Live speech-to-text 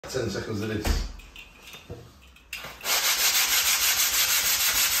10 seconds of this.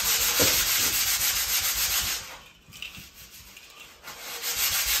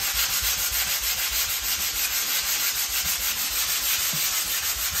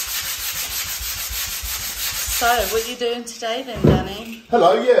 So, what are you doing today then, Danny?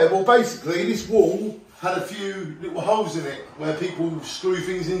 Hello, yeah, well basically this wall had a few little holes in it where people screw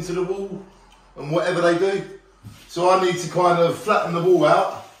things into the wall and whatever they do. So I need to kind of flatten the wall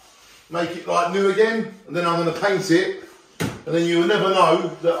out, make it like new again, and then I'm going to paint it, and then you'll never know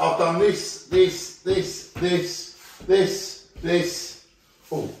that I've done this.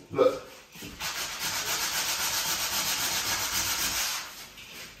 Oh, look.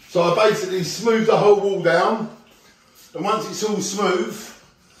 So I basically smoothed the whole wall down, and once it's all smooth,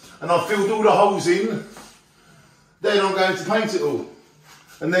 and I've filled all the holes in, then I'm going to paint it all.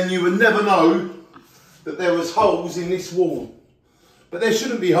 And then you would never know that there was holes in this wall. But there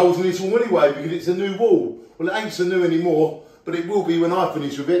shouldn't be holes in this wall anyway, because it's a new wall. Well, it ain't so new anymore, but it will be when I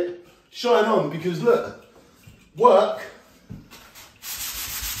finish with it. Shine on, because look, work.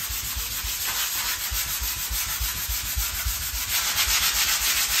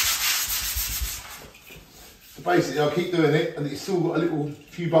 Basically, I'll keep doing it, and it's still got a little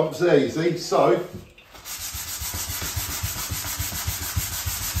few bumps there, you see. So,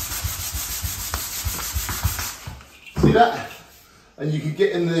 see that? And you can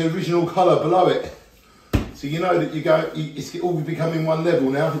get in the original colour below it. So you know that it's all becoming one level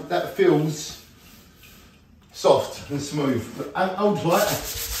now. That feels soft and smooth. But hold tight.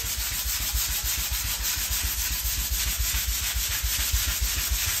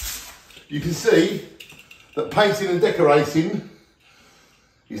 You can see that painting and decorating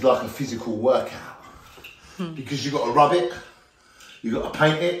is like a physical workout. Because you've got to rub it, you've got to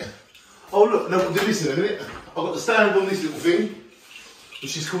paint it. Oh look, now we'll do this in a minute. I've got to stand on this little thing,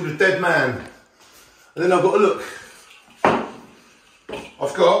 which is called a dead man. And then I've got to look.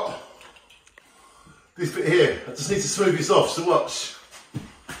 I've got this bit here. I just need to smooth this off, so watch.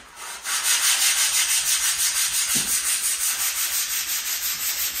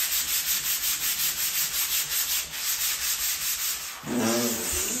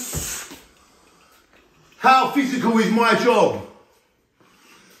 How physical is my job?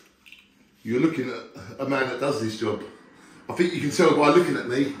 You're looking at a man that does this job. I think you can tell by looking at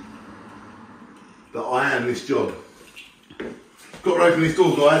me that I am this job. Got to open this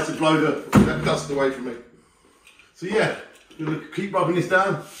door, guys, to blow that dust away from me. So yeah, I'm going to keep rubbing this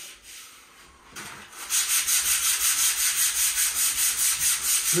down.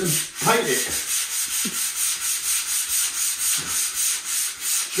 And then paint it.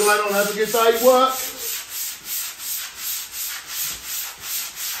 Shine on, have a good day, work.